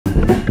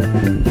I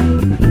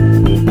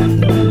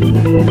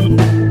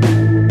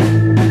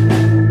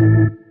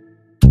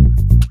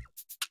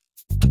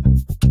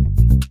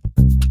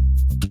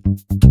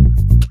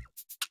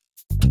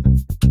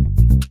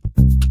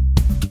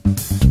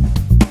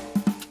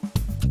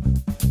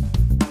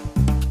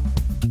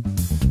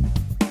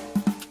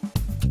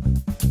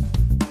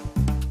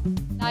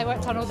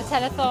worked on all the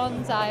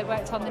telethons, I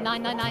worked on the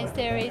 999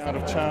 series. Out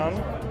of town.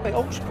 The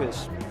Ox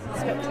Quiz.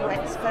 Trip to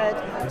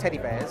Wexford. Teddy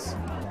Bears.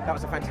 That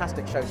was a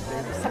fantastic show to do.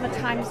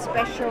 Summertime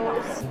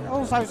specials.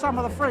 Also, some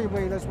of the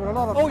freewheelers were a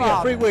lot of fun. Oh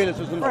yeah, freewheelers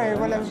was a lot.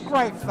 Freewheelers was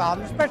great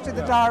fun, especially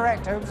the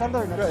director, who was a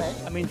lunatic.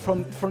 I mean,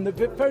 from the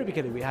very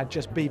beginning, we had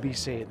just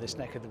BBC in this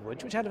neck of the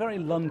woods, which had a very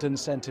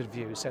London-centred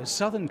view. So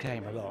Southern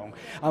came along,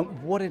 and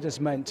what it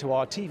has meant to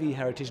our TV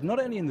heritage, not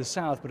only in the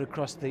South, but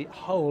across the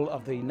whole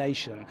of the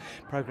nation.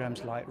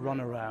 Programmes like Run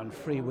Around,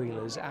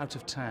 Freewheelers, Out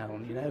of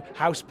Town, you know,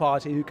 House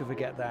Party, who could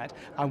forget that,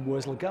 and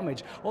Wurzel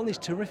Gummidge. All these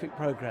terrific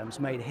programmes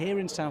made here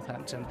in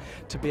Southampton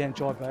to be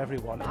enjoyed by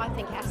everyone. I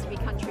think it has to be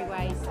Country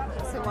Ways.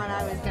 That's the one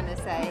I was going to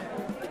say.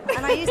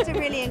 And I used to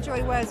really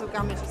enjoy Wurzel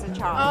Gummidge as a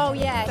child. Oh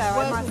yes, so I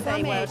Wurzel must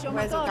say Gummidge. Oh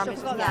my Wurzel gosh, I Gummidge,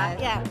 forgot that.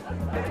 Yeah.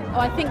 Oh,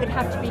 I think it would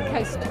have to be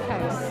Coast to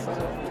Coast.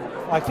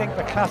 I think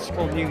the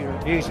classical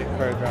music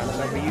programmes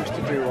that we used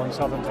to do on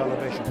Southern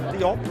television.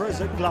 The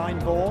operas at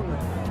Glyndebourne,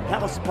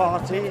 House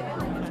Party.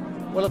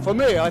 Well, for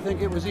me, I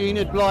think it was the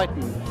Enid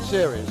Blyton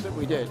series that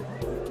we did.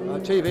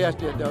 TVS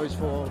did those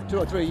for 2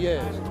 or 3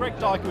 years. Greg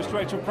Dyke, who was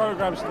director of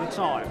programmes at the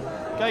time,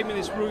 gave me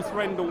this Ruth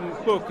Rendell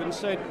book and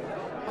said,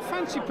 I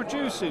fancy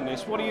producing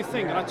this, what do you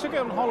think? And I took it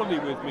on holiday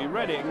with me,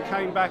 read it and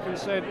came back and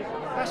said,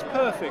 that's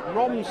perfect,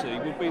 Romsey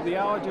would be the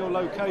ideal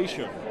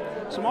location.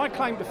 So my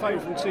claim to fame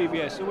from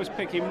TVS always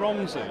picking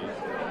Romsey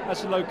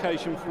as a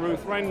location for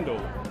Ruth Rendell.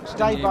 It's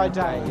day by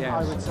day, yes.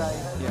 I would say.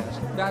 Yes,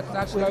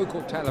 that's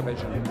local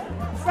television.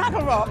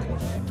 Fraggle Rock.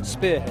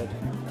 Spearhead.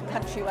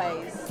 Country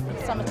Ways.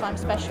 Summertime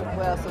special.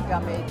 Wurzel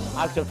Gummidge.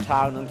 Out of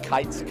Town and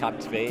Kites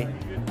Country,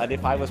 and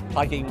if I was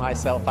plugging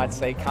myself, I'd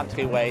say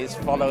Country Ways,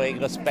 following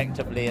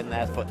respectably in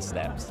their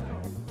footsteps.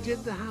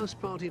 Did the House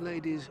Party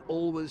ladies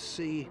always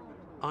see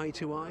eye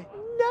to eye?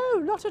 No,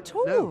 not at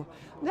all.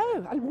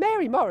 No. And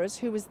Mary Morris,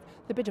 who was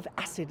the bit of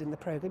acid in the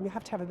programme, you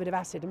have to have a bit of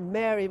acid, and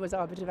Mary was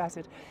our bit of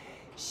acid.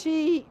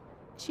 She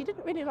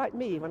didn't really like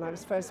me when I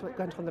was first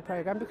went on the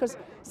programme because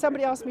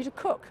somebody asked me to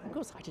cook. Of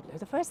course, I didn't know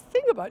the first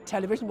thing about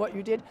television, what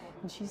you did.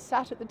 And she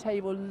sat at the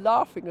table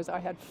laughing as I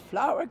had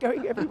flour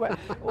going everywhere.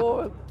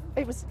 But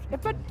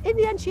in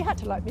the end, she had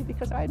to like me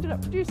because I ended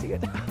up producing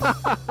it.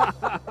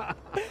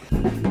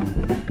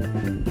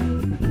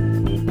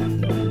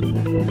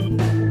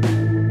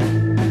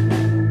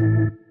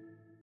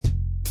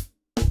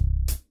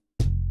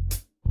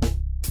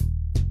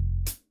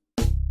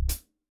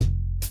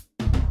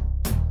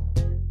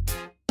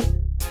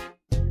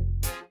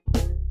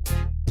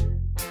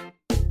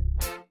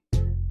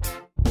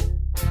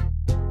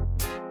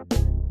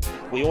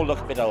 We all look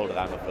a bit older,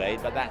 I'm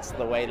afraid, but that's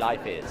the way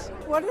life is.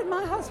 What did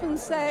my husband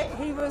say?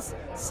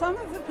 Some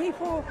of the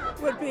people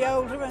would be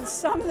older and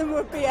some of them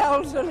would be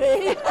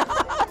elderly.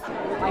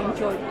 I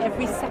enjoyed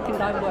every second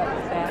I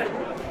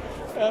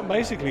worked there.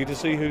 Basically to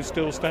see who's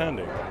still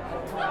standing.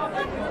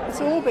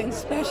 It's all been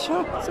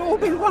special. It's all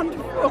been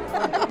wonderful.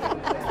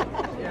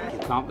 You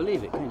can't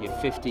believe it, can you?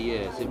 50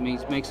 years. It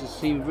makes us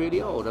seem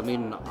really old. I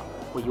mean,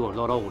 well, you're a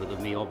lot older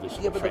than me,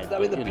 obviously. Yeah, but Fred,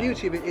 the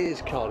beauty of it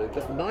is, Carl,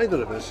 that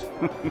neither of us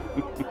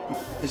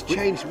has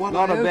changed one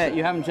Not iota. a bit.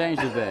 You haven't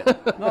changed a bit.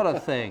 Not a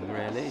thing,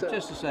 really. It's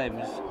just the same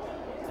as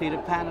Peter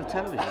Pan of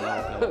television,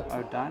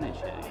 or Dinage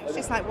here. It's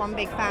just like one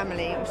big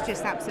family. It was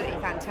just absolutely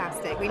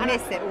fantastic. We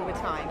miss it all the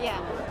time.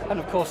 Yeah. And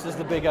of course there's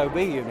the big OB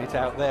unit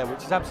out there,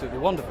 which is absolutely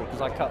wonderful because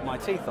I cut my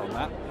teeth on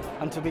that.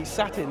 And to be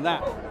sat in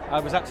that, I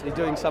was actually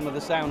doing some of the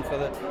sound for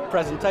the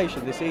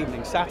presentation this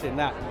evening, sat in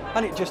that,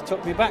 and it just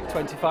took me back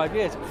 25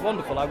 years. It was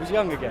wonderful, I was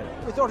young again.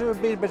 We thought it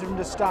would be a bit of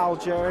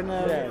nostalgia and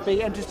Yes.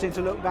 be interesting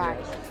to look back.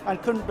 And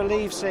couldn't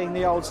believe seeing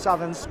the old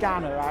Southern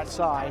scanner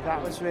outside.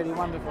 That was really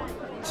wonderful.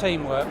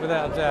 Teamwork,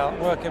 without a doubt,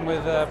 working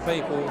with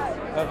people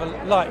of a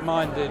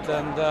like-minded,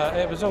 and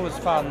it was always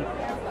fun,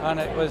 and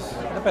it was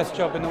the best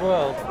job in the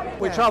world.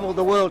 We travelled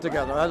the world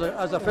together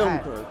as a film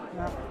crew.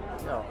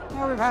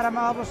 Well, we've had a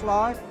marvellous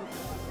life.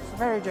 It's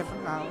very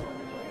different now.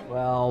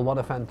 Well, what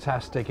a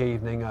fantastic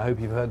evening. I hope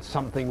you've heard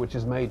something which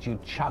has made you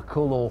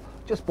chuckle or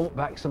just brought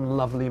back some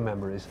lovely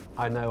memories.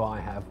 I know I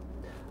have.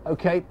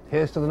 Okay,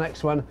 here's to the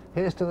next one.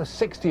 Here's to the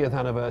 60th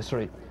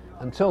anniversary.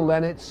 Until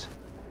then, it's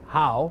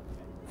How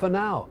for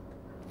Now.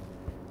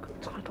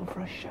 Good title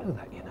for a show,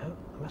 that, you know.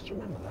 I must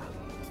remember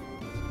that.